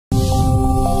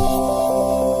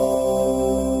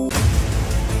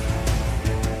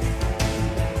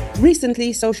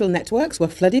Recently, social networks were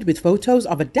flooded with photos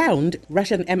of a downed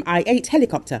Russian Mi-8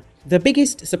 helicopter. The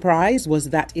biggest surprise was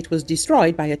that it was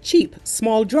destroyed by a cheap,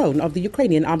 small drone of the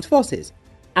Ukrainian Armed Forces.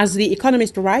 As the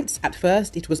Economist writes, at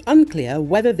first it was unclear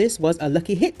whether this was a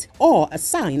lucky hit or a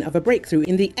sign of a breakthrough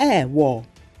in the air war.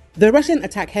 The Russian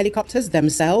attack helicopters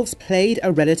themselves played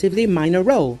a relatively minor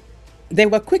role. They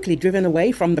were quickly driven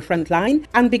away from the front line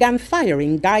and began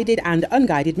firing guided and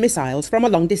unguided missiles from a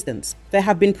long distance. There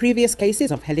have been previous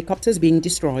cases of helicopters being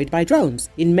destroyed by drones.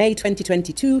 In May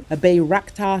 2022, a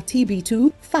Bayraktar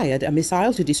TB2 fired a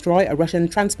missile to destroy a Russian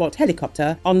transport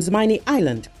helicopter on Zmeiny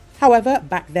Island. However,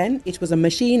 back then, it was a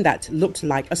machine that looked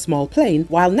like a small plane,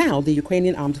 while now the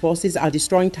Ukrainian Armed Forces are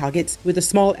destroying targets with a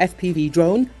small FPV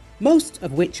drone, most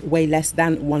of which weigh less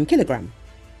than 1 kilogram.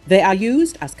 They are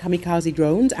used as kamikaze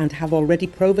drones and have already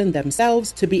proven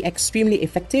themselves to be extremely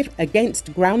effective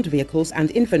against ground vehicles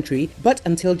and infantry, but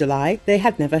until July, they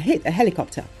had never hit a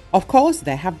helicopter. Of course,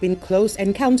 there have been close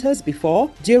encounters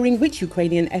before, during which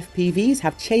Ukrainian FPVs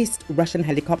have chased Russian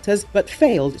helicopters but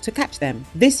failed to catch them.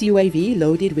 This UAV,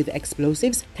 loaded with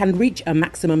explosives, can reach a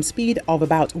maximum speed of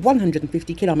about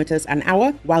 150 kilometers an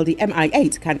hour, while the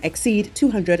Mi-8 can exceed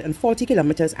 240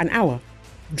 kilometers an hour.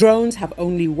 Drones have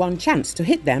only one chance to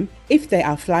hit them if they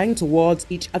are flying towards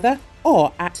each other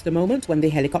or at the moment when the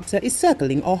helicopter is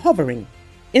circling or hovering.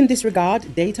 In this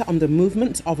regard, data on the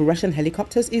movement of Russian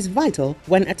helicopters is vital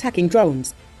when attacking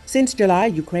drones. Since July,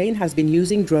 Ukraine has been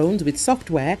using drones with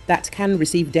software that can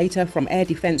receive data from air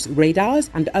defense radars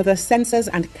and other sensors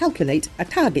and calculate a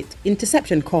target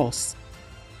interception course.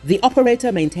 The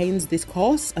operator maintains this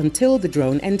course until the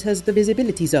drone enters the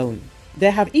visibility zone.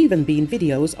 There have even been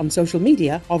videos on social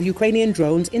media of Ukrainian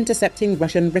drones intercepting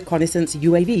Russian reconnaissance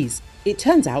UAVs. It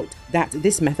turns out that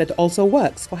this method also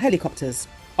works for helicopters.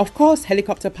 Of course,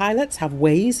 helicopter pilots have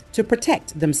ways to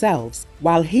protect themselves.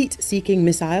 While heat-seeking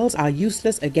missiles are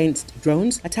useless against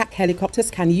drones, attack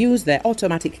helicopters can use their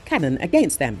automatic cannon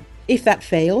against them. If that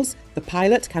fails, the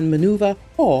pilot can maneuver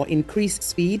or increase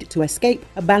speed to escape,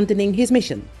 abandoning his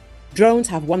mission. Drones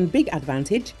have one big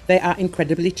advantage: they are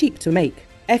incredibly cheap to make.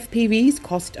 FPVs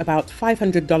cost about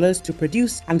 $500 to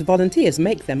produce, and volunteers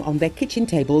make them on their kitchen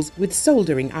tables with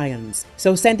soldering irons.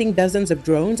 So sending dozens of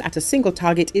drones at a single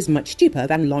target is much cheaper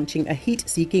than launching a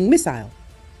heat-seeking missile.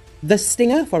 The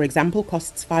Stinger, for example,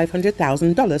 costs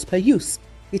 $500,000 per use.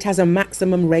 It has a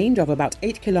maximum range of about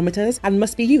 8 kilometers and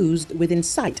must be used within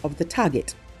sight of the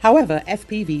target. However,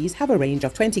 FPVs have a range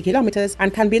of 20 kilometers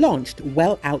and can be launched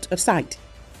well out of sight.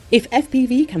 If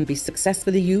FPV can be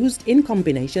successfully used in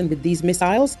combination with these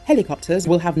missiles, helicopters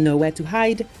will have nowhere to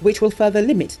hide, which will further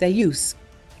limit their use.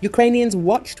 Ukrainians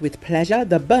watched with pleasure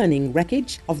the burning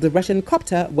wreckage of the Russian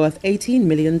copter worth $18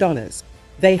 million.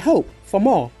 They hope for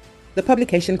more. The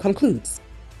publication concludes.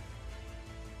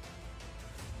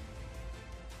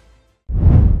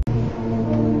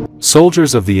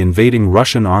 Soldiers of the invading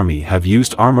Russian army have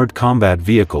used armored combat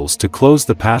vehicles to close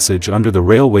the passage under the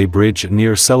railway bridge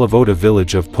near Selevoda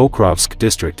village of Pokrovsk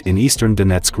district in eastern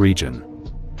Donetsk region.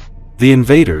 The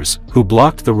invaders, who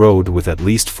blocked the road with at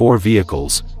least 4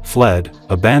 vehicles, fled,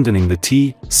 abandoning the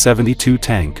T-72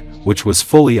 tank, which was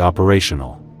fully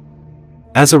operational.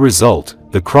 As a result,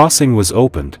 the crossing was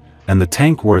opened, and the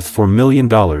tank worth $4 million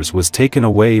was taken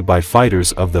away by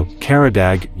fighters of the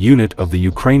Karadag unit of the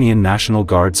Ukrainian National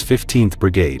Guard's 15th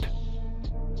Brigade.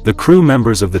 The crew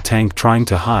members of the tank trying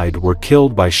to hide were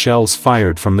killed by shells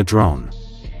fired from the drone.